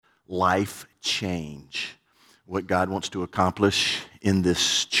life change. What God wants to accomplish in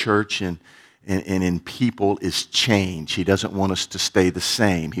this church and in people is change. He doesn't want us to stay the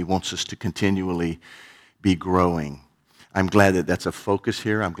same. He wants us to continually be growing. I'm glad that that's a focus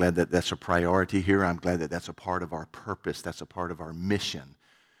here. I'm glad that that's a priority here. I'm glad that that's a part of our purpose. That's a part of our mission.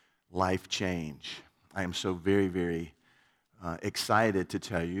 Life change. I am so very, very excited to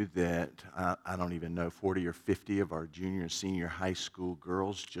tell you that I don't even know, 40 or 50 of our junior and senior high school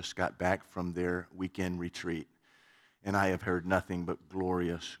girls just got back from their weekend retreat. And I have heard nothing but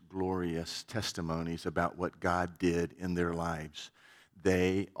glorious, glorious testimonies about what God did in their lives.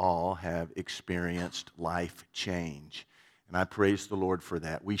 They all have experienced life change. And I praise the Lord for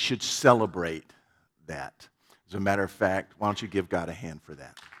that. We should celebrate that. As a matter of fact, why don't you give God a hand for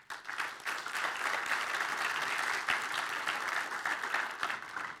that?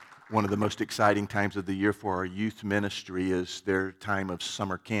 One of the most exciting times of the year for our youth ministry is their time of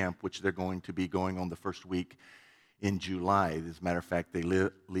summer camp, which they're going to be going on the first week in July. As a matter of fact, they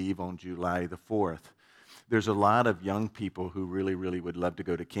leave on July the 4th. There's a lot of young people who really, really would love to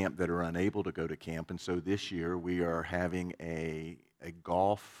go to camp that are unable to go to camp. And so this year we are having a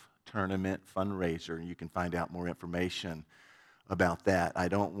golf tournament fundraiser. You can find out more information about that. I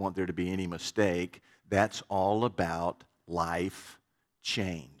don't want there to be any mistake. That's all about life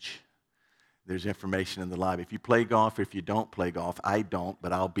change. There's information in the lobby. If you play golf, if you don't play golf, I don't,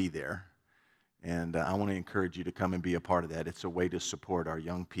 but I'll be there. And I want to encourage you to come and be a part of that. It's a way to support our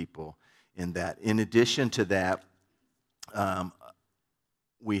young people in that. In addition to that,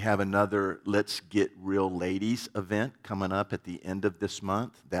 we have another Let's Get Real Ladies event coming up at the end of this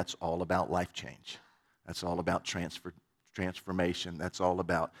month. That's all about life change. That's all about transformation. That's all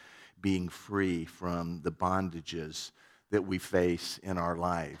about being free from the bondages that we face in our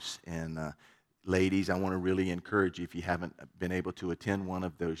lives. And ladies, I want to really encourage you, if you haven't been able to attend one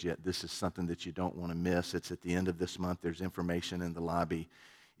of those yet, this is something that you don't want to miss. It's at the end of this month. There's information in the lobby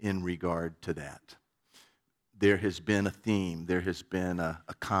in regard to that. There has been a theme. There has been a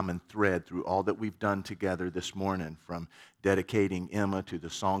common thread through all that we've done together this morning, from dedicating Emma to the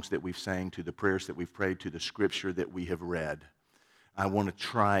songs that we've sang, to the prayers that we've prayed, to the scripture that we have read. I want to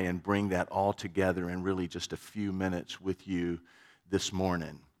try and bring that all together in really just a few minutes with you this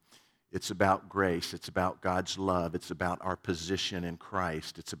morning. It's about grace. It's about God's love. It's about our position in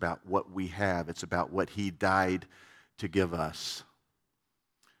Christ. It's about what we have. It's about what He died to give us.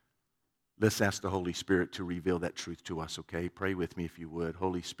 Let's ask the Holy Spirit to reveal that truth to us, okay? Pray with me if you would.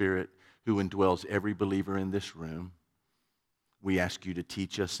 Holy Spirit, who indwells every believer in this room, we ask you to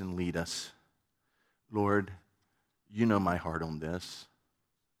teach us and lead us. Lord, you know my heart on this.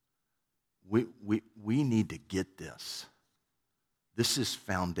 We need to get this. This is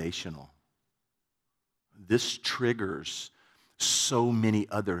foundational. This triggers so many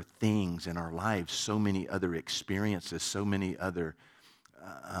other things in our lives, so many other experiences, so many other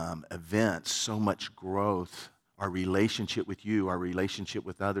events, so much growth, our relationship with you, our relationship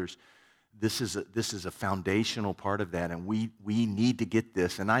with others. This is a foundational part of that, and we need to get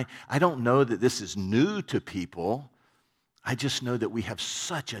this. And I don't know that this is new to people. I just know that we have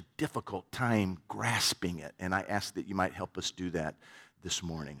such a difficult time grasping it, and I ask that you might help us do that this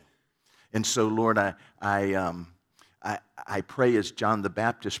morning. And so, Lord, I pray as John the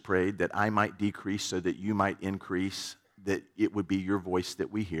Baptist prayed, that I might decrease so that you might increase, that it would be your voice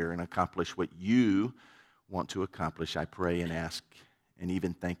that we hear and accomplish what you want to accomplish. I pray and ask and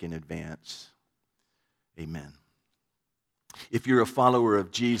even thank in advance. Amen. If you're a follower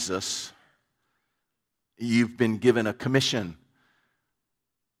of Jesus, you've been given a commission.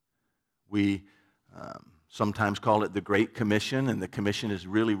 We sometimes call it the Great Commission, and the commission is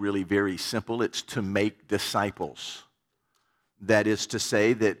really, really very simple. It's to make disciples. That is to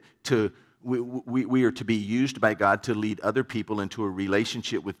say that we are to be used by God to lead other people into a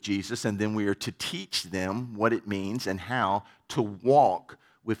relationship with Jesus, and then we are to teach them what it means and how to walk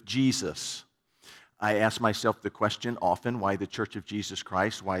with Jesus. I ask myself the question often, why the Church of Jesus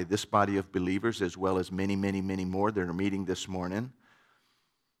Christ, why this body of believers, as well as many, many, many more that are meeting this morning,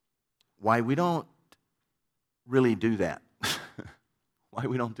 why we don't really do that. Why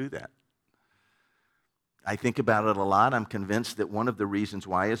we don't do that. I think about it a lot. I'm convinced that one of the reasons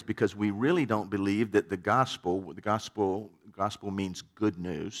why is because we really don't believe that the gospel means good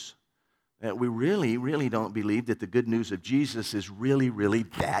news. That we really, really don't believe that the good news of Jesus is really, really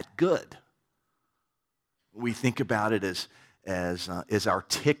that good. We think about it as our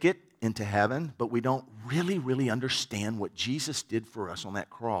ticket into heaven, but we don't really, really understand what Jesus did for us on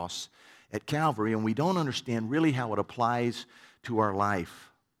that cross at Calvary, and we don't understand really how it applies to our life.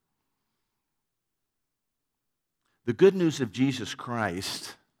 The good news of Jesus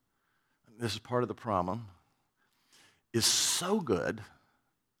Christ this is part of the problem, is so good,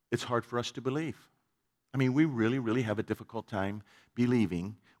 it's hard for us to believe. I mean, we really, really have a difficult time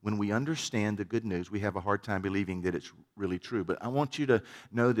believing. When we understand the good news, we have a hard time believing that it's really true. But I want you to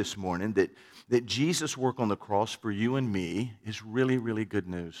know this morning that Jesus' work on the cross for you and me is really, really good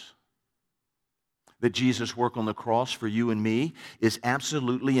news. That Jesus' work on the cross for you and me is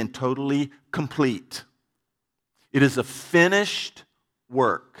absolutely and totally complete. It is a finished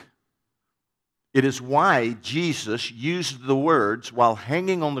work. It is why Jesus used the words while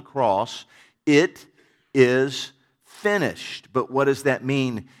hanging on the cross, "It is finished." But what does that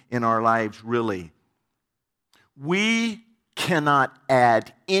mean in our lives, really? We cannot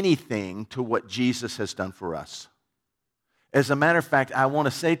add anything to what Jesus has done for us. As a matter of fact, I want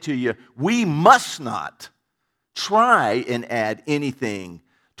to say to you, we must not try and add anything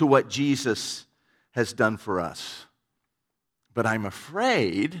to what Jesus has done for us. But I'm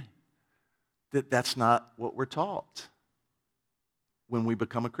afraid that that's not what we're taught when we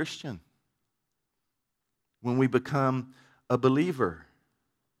become a Christian, when we become a believer.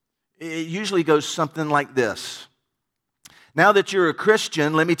 It usually goes something like this. Now that you're a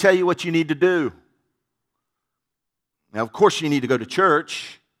Christian, let me tell you what you need to do. Now, of course, you need to go to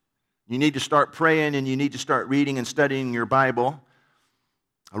church. You need to start praying, and you need to start reading and studying your Bible.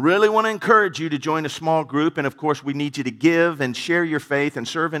 I really want to encourage you to join a small group, and of course, we need you to give and share your faith and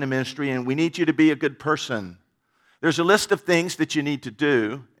serve in a ministry, and we need you to be a good person. There's a list of things that you need to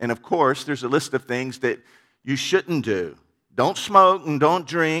do, and of course, there's a list of things that you shouldn't do. Don't smoke, and don't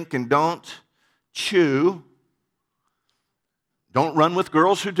drink, and don't chew. Don't run with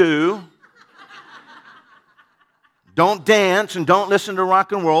girls who do. Don't dance, and don't listen to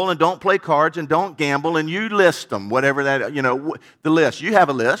rock and roll, and don't play cards, and don't gamble, and you list them, whatever that, the list. You have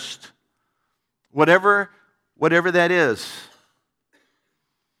a list, whatever that is.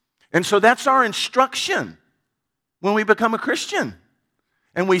 And so that's our instruction when we become a Christian.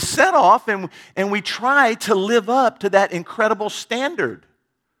 And we set off, and we try to live up to that incredible standard.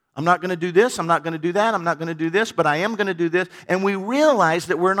 I'm not going to do this, I'm not going to do that, I'm not going to do this, but I am going to do this. And we realize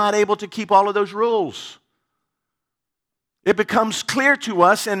that we're not able to keep all of those rules. It becomes clear to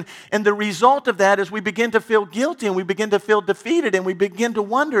us, and the result of that is we begin to feel guilty, and we begin to feel defeated, and we begin to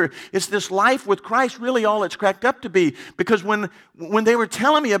wonder, is this life with Christ really all it's cracked up to be? Because when they were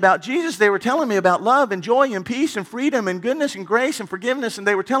telling me about Jesus, they were telling me about love and joy and peace and freedom and goodness and grace and forgiveness, and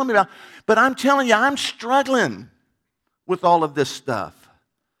they were telling me about, but I'm telling you, I'm struggling with all of this stuff.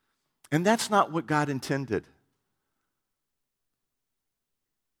 And that's not what God intended.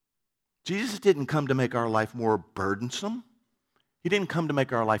 Jesus didn't come to make our life more burdensome. He didn't come to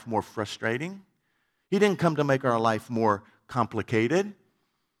make our life more frustrating. He didn't come to make our life more complicated.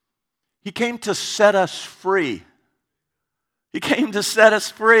 He came to set us free. He came to set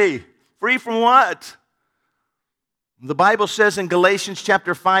us free. Free from what? The Bible says in Galatians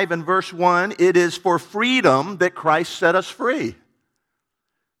chapter 5 and verse 1, it is for freedom that Christ set us free.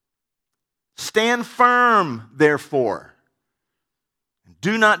 Stand firm, therefore.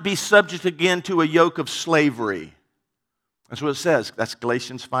 Do not be subject again to a yoke of slavery. That's what it says. That's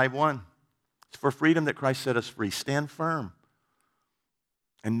Galatians 5:1. It's for freedom that Christ set us free. Stand firm.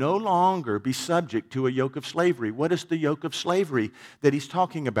 And no longer be subject to a yoke of slavery. What is the yoke of slavery that he's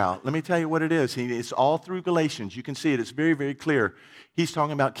talking about? Let me tell you what it is. It's all through Galatians. You can see it. It's very, very clear. He's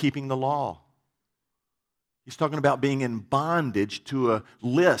talking about keeping the law. He's talking about being in bondage to a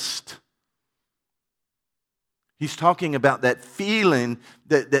list. He's talking about that feeling,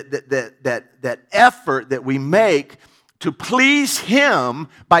 that effort that we make to please Him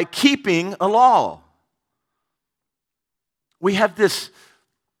by keeping a law. We have this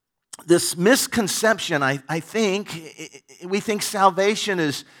misconception, I think. We think salvation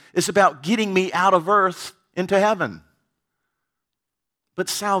is about getting me out of earth into heaven. But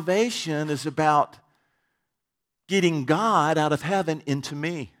salvation is about getting God out of heaven into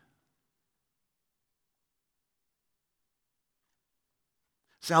me.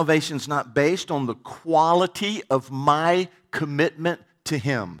 Salvation's not based on the quality of my commitment to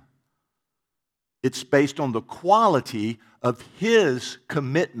Him. It's based on the quality of His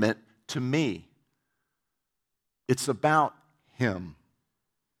commitment to me. It's about Him.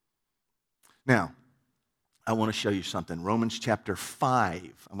 Now, I want to show you something. Romans chapter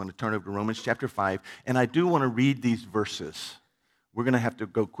 5. I'm going to turn over to Romans chapter 5, and I do want to read these verses. We're going to have to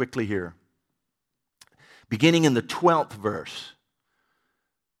go quickly here. Beginning in the 12th verse.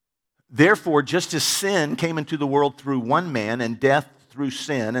 Therefore, just as sin came into the world through one man, and death through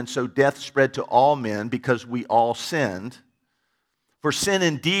sin, and so death spread to all men because we all sinned. For sin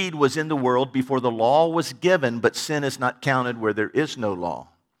indeed was in the world before the law was given, but sin is not counted where there is no law.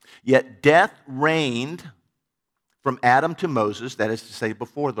 Yet death reigned from Adam to Moses, that is to say,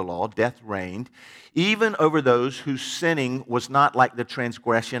 before the law, death reigned, even over those whose sinning was not like the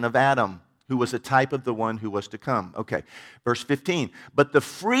transgression of Adam, who was a type of the one who was to come. Okay, verse 15. But the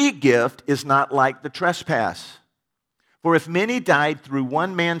free gift is not like the trespass. For if many died through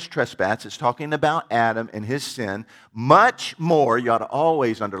one man's trespass, it's talking about Adam and his sin, much more, you ought to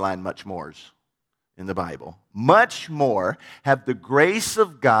always underline much mores in the Bible, much more have the grace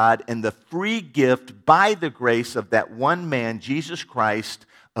of God and the free gift by the grace of that one man, Jesus Christ,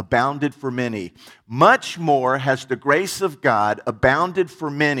 abounded for many. Much more has the grace of God abounded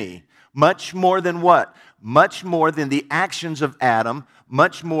for many. Much more than what? Much more than the actions of Adam,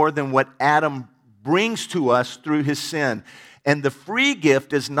 much more than what Adam brings to us through his sin. And the free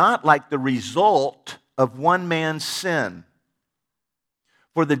gift is not like the result of one man's sin.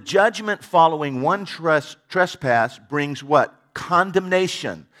 For the judgment following one trespass brings what?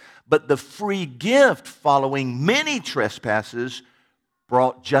 Condemnation. But the free gift following many trespasses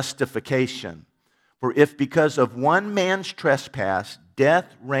brought justification. For if because of one man's trespass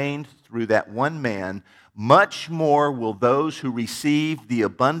death reigned through that one man, much more will those who receive the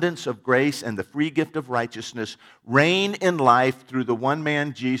abundance of grace and the free gift of righteousness reign in life through the one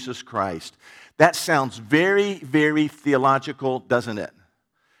man, Jesus Christ. That sounds very, very theological, doesn't it?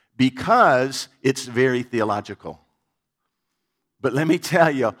 Because it's very theological. But let me tell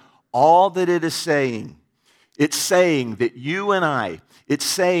you, all that it is saying, it's saying that you and I, it's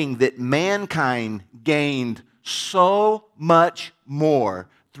saying that mankind gained so much more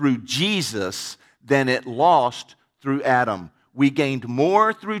through Jesus than it lost through Adam. We gained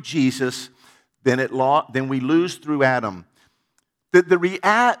more through Jesus than we lose through Adam. That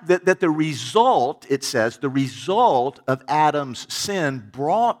the result, it says, the result of Adam's sin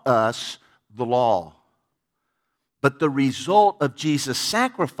brought us the law. But the result of Jesus'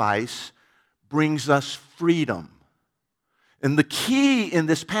 sacrifice brings us freedom. And the key in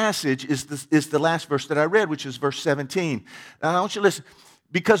this passage is the last verse that I read, which is verse 17. Now, I want you to listen.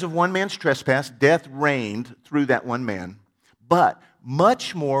 Because of one man's trespass, death reigned through that one man. But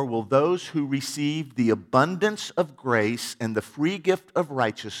much more will those who receive the abundance of grace and the free gift of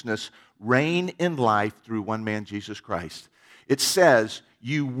righteousness reign in life through one man, Jesus Christ. It says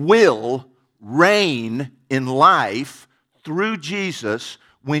you will reign in life through Jesus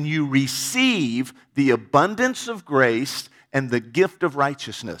when you receive the abundance of grace and the gift of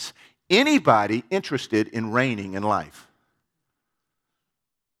righteousness. Anybody interested in reigning in life?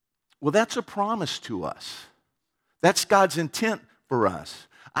 Well, that's a promise to us. That's God's intent for us.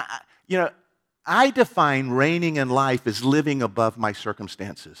 I define reigning in life as living above my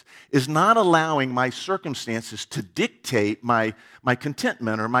circumstances, is not allowing my circumstances to dictate my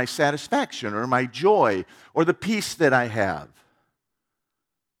contentment or my satisfaction or my joy or the peace that I have.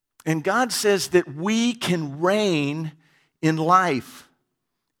 And God says that we can reign in life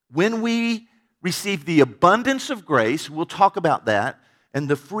when we receive the abundance of grace, we'll talk about that, and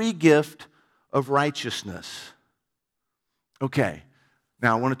the free gift of righteousness. Okay,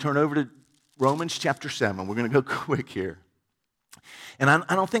 now I want to turn over to Romans chapter 7. We're going to go quick here. And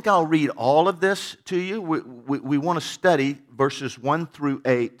I don't think I'll read all of this to you. We want to study verses 1 through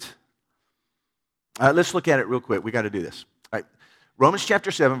 8. Let's look at it real quick. We got to do this. All right. Romans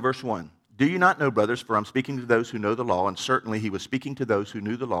chapter 7, verse 1. Do you not know, brothers, for I'm speaking to those who know the law, and certainly he was speaking to those who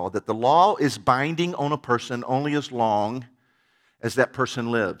knew the law, that the law is binding on a person only as long as that person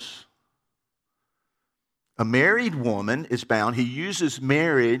lives. A married woman is bound. He uses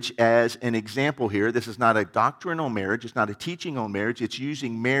marriage as an example here. This is not a doctrine on marriage. It's not a teaching on marriage. It's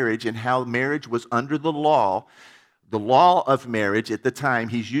using marriage and how marriage was under the law of marriage at the time.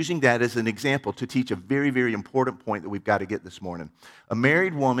 He's using that as an example to teach a very, very important point that we've got to get this morning. A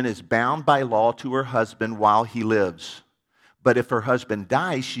married woman is bound by law to her husband while he lives. But if her husband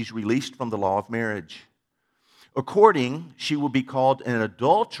dies, she's released from the law of marriage. According, she will be called an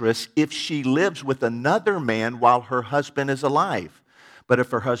adulteress if she lives with another man while her husband is alive. But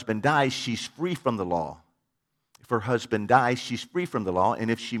if her husband dies, she's free from the law. If her husband dies, she's free from the law. And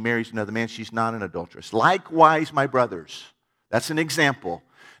if she marries another man, she's not an adulteress. Likewise, my brothers. That's an example.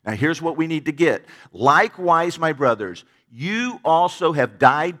 Now, here's what we need to get. Likewise, my brothers, you also have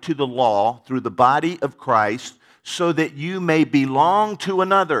died to the law through the body of Christ, so that you may belong to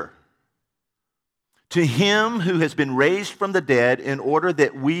another, to him who has been raised from the dead, in order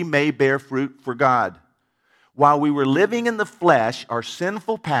that we may bear fruit for God. While we were living in the flesh, our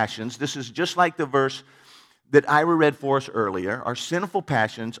sinful passions, this is just like the verse that Ira read for us earlier, our sinful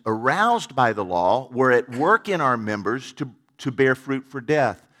passions, aroused by the law, were at work in our members to bear fruit for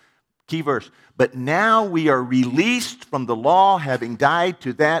death. Key verse. But now we are released from the law, having died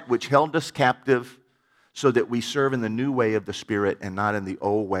to that which held us captive, so that we serve in the new way of the Spirit and not in the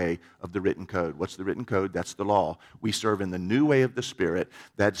old way of the written code. What's the written code? That's the law. We serve in the new way of the Spirit.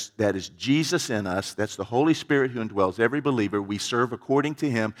 That is Jesus in us. That's the Holy Spirit who indwells every believer. We serve according to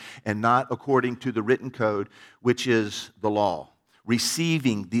Him and not according to the written code, which is the law.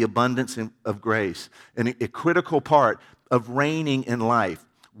 Receiving the abundance of grace. And a critical part of reigning in life.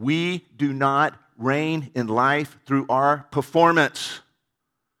 We do not reign in life through our performance.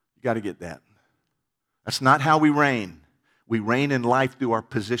 You got to get that. That's not how we reign. We reign in life through our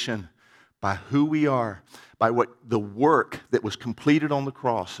position, by who we are, by what the work that was completed on the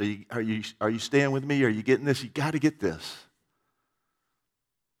cross. So are you staying with me? Are you getting this? You got to get this.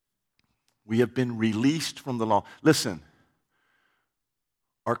 We have been released from the law. Listen,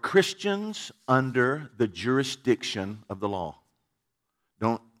 are Christians under the jurisdiction of the law?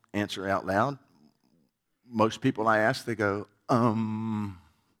 Don't answer out loud. Most people I ask, they go,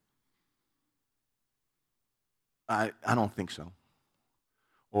 I don't think so.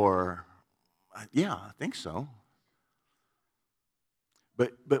 Or, yeah, I think so.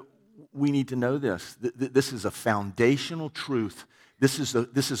 But we need to know this. This is a foundational truth. This is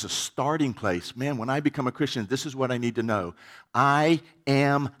a starting place. Man, when I become a Christian, this is what I need to know. I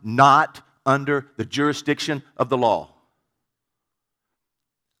am not under the jurisdiction of the law.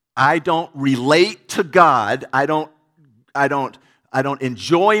 I don't relate to God. I don't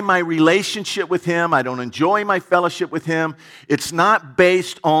enjoy my relationship with Him. I don't enjoy my fellowship with Him. It's not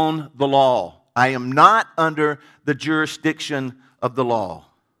based on the law. I am not under the jurisdiction of the law.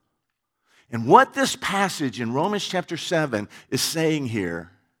 And what this passage in Romans chapter 7 is saying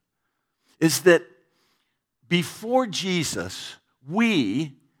here is that before Jesus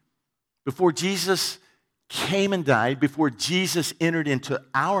came and died, before Jesus entered into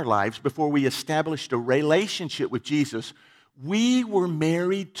our lives, before we established a relationship with Jesus, we were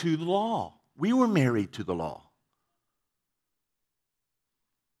married to the law. We were married to the law.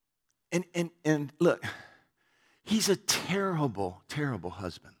 And look, he's a terrible, terrible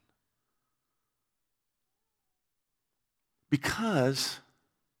husband. Because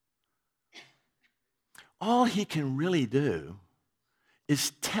all he can really do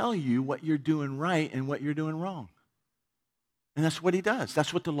is tell you what you're doing right and what you're doing wrong. And that's what he does.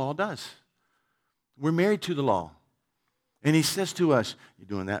 That's what the law does. We're married to the law. And he says to us, you're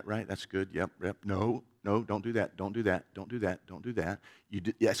doing that right? That's good. Yep. No, don't do that. Don't do that. Don't do that. Don't do that.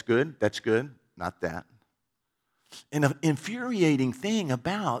 That's good. That's good. Not that. And an infuriating thing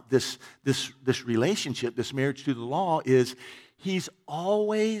about this relationship, this marriage to the law, is he's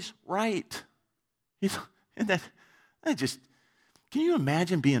always right. Can you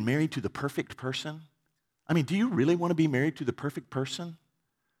imagine being married to the perfect person? I mean, do you really want to be married to the perfect person?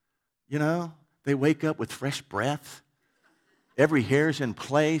 You know, they wake up with fresh breath. Every hair's in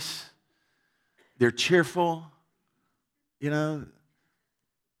place. They're cheerful. You know,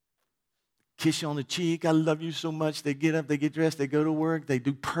 kiss you on the cheek. I love you so much. They get up, they get dressed, they go to work. They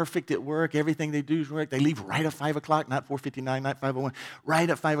do perfect at work. Everything they do is work. They leave right at 5 o'clock, not 4:59, not 5:01. Right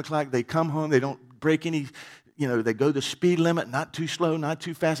at 5 o'clock. They come home. They don't break any, they go the speed limit, not too slow, not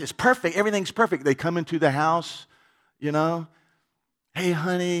too fast. It's perfect. Everything's perfect. They come into the house, hey,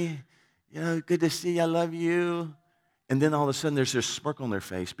 honey, good to see you. I love you. And then all of a sudden there's this smirk on their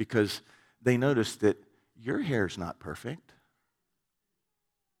face because they notice that your hair's not perfect.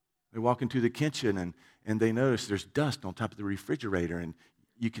 They walk into the kitchen and they notice there's dust on top of the refrigerator, and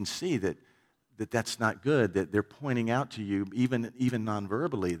you can see that's not good, that they're pointing out to you, even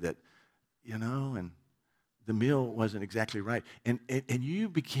non-verbally, that, and the meal wasn't exactly right. And you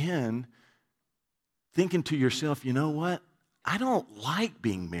begin thinking to yourself, you know what? I don't like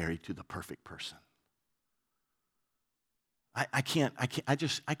being married to the perfect person. I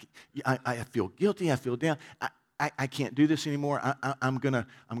feel guilty. I feel down. I can't do this anymore. I'm gonna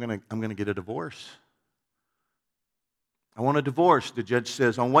get a divorce. I want a divorce. The judge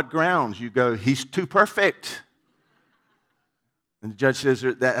says, on what grounds? You go, he's too perfect. And the judge says,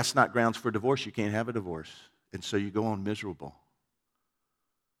 that's not grounds for divorce. You can't have a divorce. And so you go on miserable.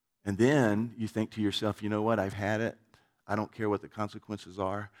 And then you think to yourself, you know what? I've had it. I don't care what the consequences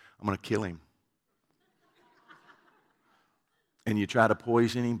are. I'm going to kill him. And you try to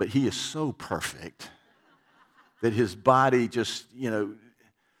poison him, but he is so perfect that his body just, and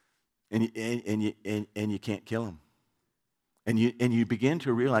you can't kill him. And you begin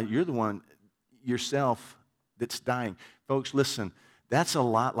to realize you're the one yourself that's dying. Folks, listen, that's a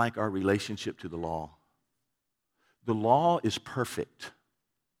lot like our relationship to the law. The law is perfect.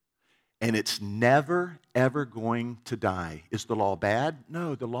 And it's never, ever going to die. Is the law bad?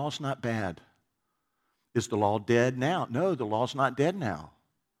 No, the law's not bad. Is the law dead now? No, the law's not dead now.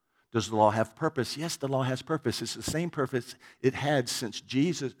 Does the law have purpose? Yes, the law has purpose. It's the same purpose it had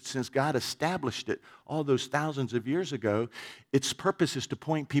since God established it all those thousands of years ago. Its purpose is to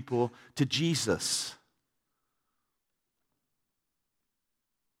point people to Jesus.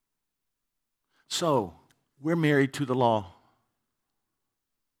 So, we're married to the law.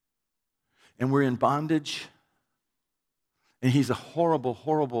 And we're in bondage. And he's a horrible,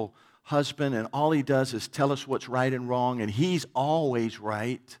 horrible husband. And all he does is tell us what's right and wrong. And he's always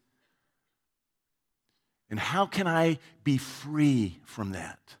right. And how can I be free from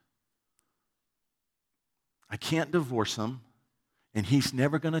that? I can't divorce him. And he's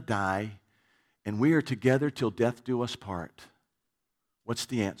never going to die. And we are together till death do us part. What's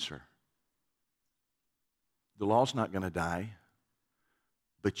the answer? The law's not going to die,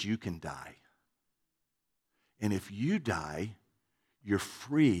 but you can die. And if you die, you're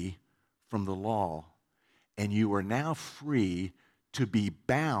free from the law, and you are now free to be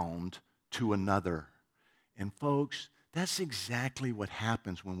bound to another. And folks, that's exactly what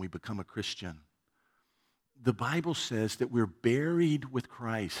happens when we become a Christian. The Bible says that we're buried with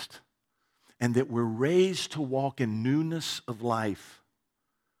Christ and that we're raised to walk in newness of life.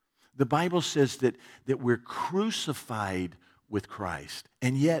 The Bible says that we're crucified with Christ,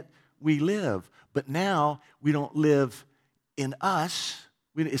 and yet we live. But now we don't live in us.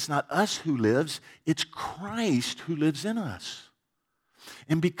 It's not us who lives. It's Christ who lives in us.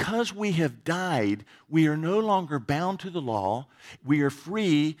 And because we have died, we are no longer bound to the law. We are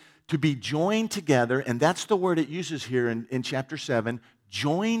free to be joined together, and that's the word it uses here in chapter 7,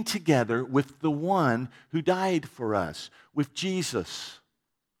 joined together with the one who died for us, with Jesus.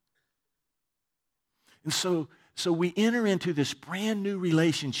 And so we enter into this brand new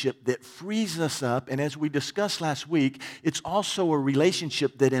relationship that frees us up, and as we discussed last week, it's also a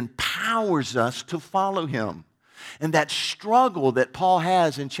relationship that empowers us to follow him. And that struggle that Paul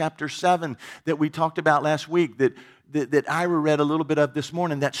has in chapter 7 that we talked about last week, that Ira read a little bit of this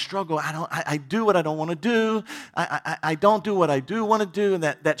morning, that struggle, I do what I don't want to do, I don't do what I do want to do, and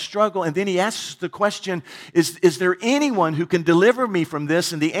that struggle. And then he asks the question, is there anyone who can deliver me from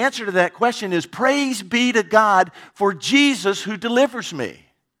this? And the answer to that question is, praise be to God for Jesus who delivers me.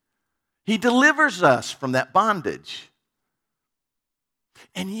 He delivers us from that bondage.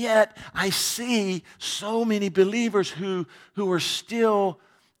 And yet, I see so many believers who are still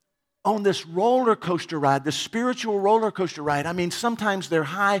on this roller coaster ride, this spiritual roller coaster ride. I mean, sometimes they're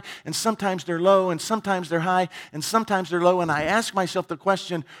high, and sometimes they're low, and sometimes they're high, and sometimes they're low. And I ask myself the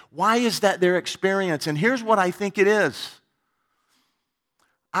question, why is that their experience? And here's what I think it is.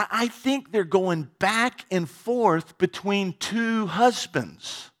 I think they're going back and forth between two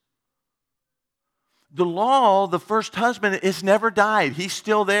husbands. The law, the first husband, has never died. He's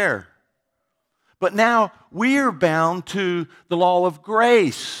still there. But now we are bound to the law of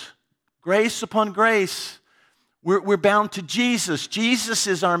grace. Grace upon grace. We're bound to Jesus. Jesus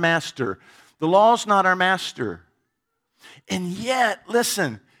is our master. The law's not our master. And yet,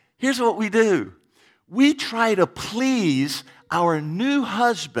 listen, here's what we do. We try to please our new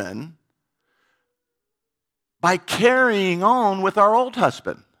husband by carrying on with our old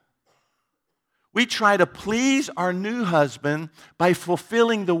husband. We try to please our new husband by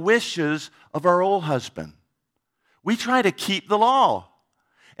fulfilling the wishes of our old husband. We try to keep the law.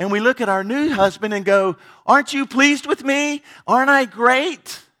 And we look at our new husband and go, aren't you pleased with me? Aren't I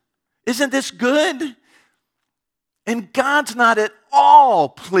great? Isn't this good? And God's not at all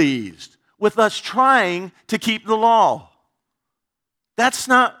pleased with us trying to keep the law. That's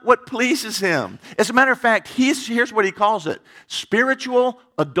not what pleases him. As a matter of fact, here's what he calls it: spiritual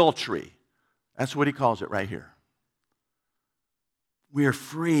adultery. That's what he calls it right here. We are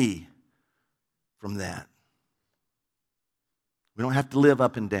free from that. We don't have to live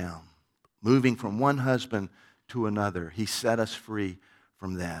up and down, moving from one husband to another. He set us free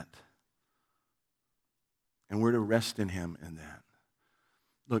from that. And we're to rest in him in that.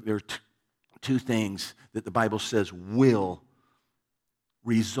 Look, there are two things that the Bible says will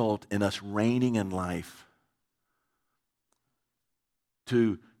result in us reigning in life.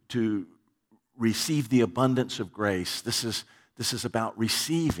 To receive the abundance of grace. This is about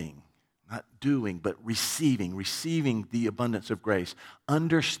receiving, not doing, but receiving the abundance of grace,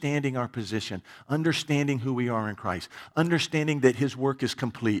 understanding our position, understanding who we are in Christ, understanding that his work is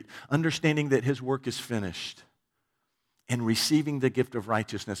complete, understanding that his work is finished, and receiving the gift of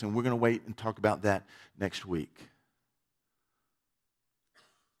righteousness. And we're going to wait and talk about that next week.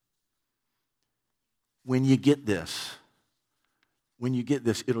 When you get this, when you get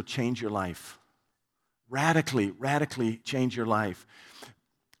this, it'll change your life. Radically, radically change your life.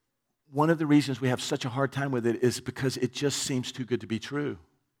 One of the reasons we have such a hard time with it is because it just seems too good to be true.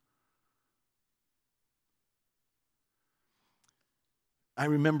 I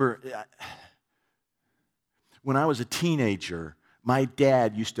remember when I was a teenager, my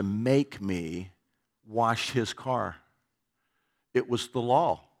dad used to make me wash his car. It was the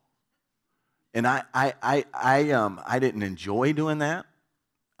law. And I didn't enjoy doing that.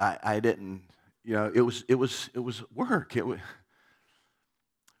 I didn't, it was work.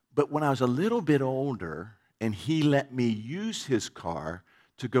 But when I was a little bit older and he let me use his car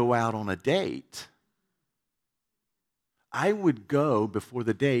to go out on a date, I would go before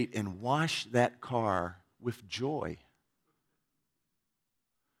the date and wash that car with joy.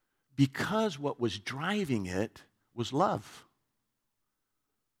 Because what was driving it was love.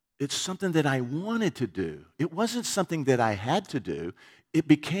 It's something that I wanted to do. It wasn't something that I had to do. It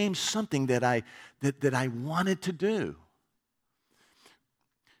became something that I wanted to do.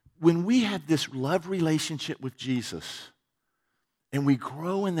 When we have this love relationship with Jesus and we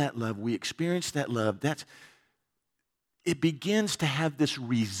grow in that love, we experience that love, it begins to have this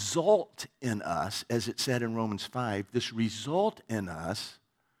result in us, as it said in Romans 5, this result in us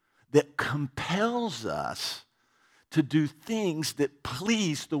that compels us to do things that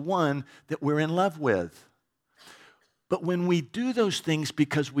please the one that we're in love with. But when we do those things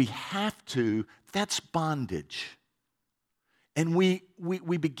because we have to, that's bondage. And we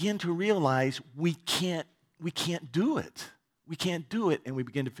begin to realize we can't do it. We can't do it, and we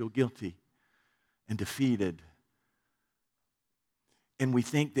begin to feel guilty and defeated. And we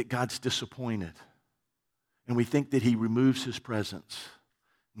think that God's disappointed. And we think that he removes his presence.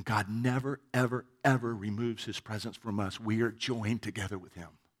 And God never, ever, ever removes his presence from us. We are joined together with him.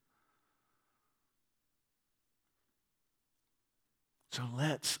 So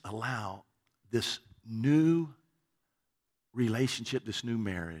let's allow this new relationship, this new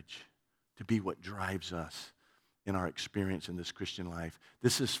marriage, to be what drives us in our experience in this Christian life.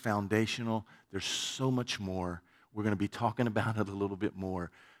 This is foundational. There's so much more. We're going to be talking about it a little bit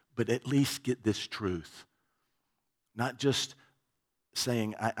more, but at least get this truth. Not just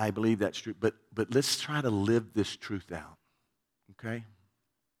saying, I believe that's true, but let's try to live this truth out, okay?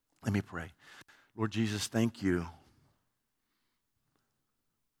 Let me pray. Lord Jesus, thank you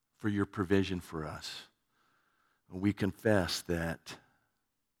for your provision for us. We confess that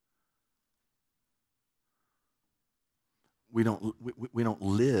we don't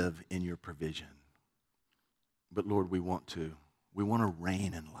live in your provision. But Lord, we want to. We want to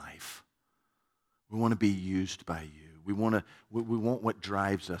reign in life. We want to be used by you. We want what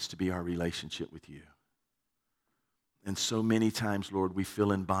drives us to be our relationship with you. And so many times, Lord, we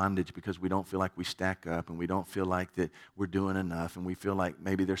feel in bondage because we don't feel like we stack up and we don't feel like that we're doing enough and we feel like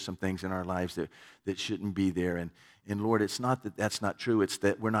maybe there's some things in our lives that shouldn't be there. And Lord, it's not that that's not true. It's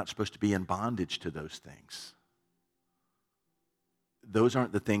that we're not supposed to be in bondage to those things. Those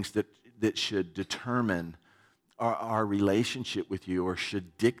aren't the things that should determine our relationship with you or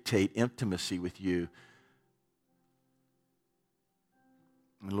should dictate intimacy with you.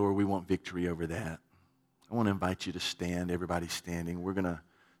 And Lord, we want victory over that. I want to invite you to stand. Everybody's standing. We're going to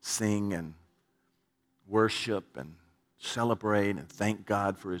sing and worship and celebrate and thank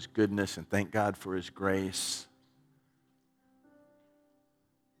God for his goodness and thank God for his grace.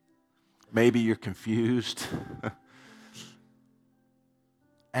 Maybe you're confused.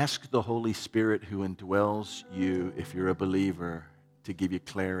 Ask the Holy Spirit who indwells you, if you're a believer, to give you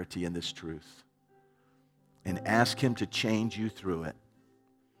clarity in this truth. And ask him to change you through it.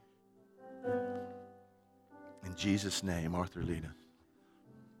 In Jesus' name, Arthur, lead us.